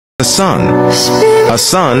A son. A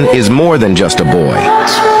son is more than just a boy.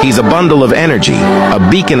 He's a bundle of energy, a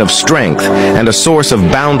beacon of strength, and a source of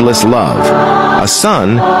boundless love. A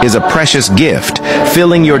son is a precious gift,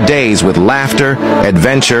 filling your days with laughter,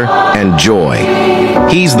 adventure, and joy.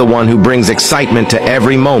 He's the one who brings excitement to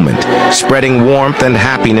every moment, spreading warmth and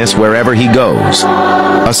happiness wherever he goes.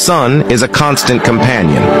 A son is a constant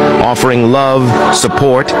companion, offering love,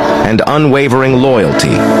 support, and unwavering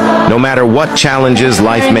loyalty, no matter what challenges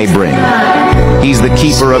life may bring. He's the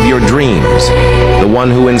keeper of your dreams, the one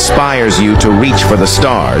who inspires you to reach for the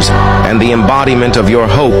stars, and the embodiment of your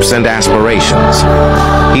hopes and aspirations.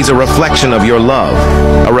 He's a reflection of your love,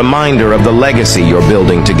 a reminder of the legacy you're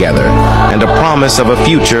building together, and a promise of a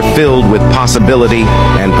future filled with possibility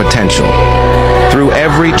and potential. Through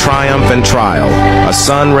every triumph and trial, a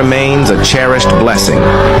son remains a cherished blessing,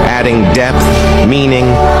 adding depth, meaning,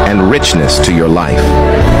 and richness to your life.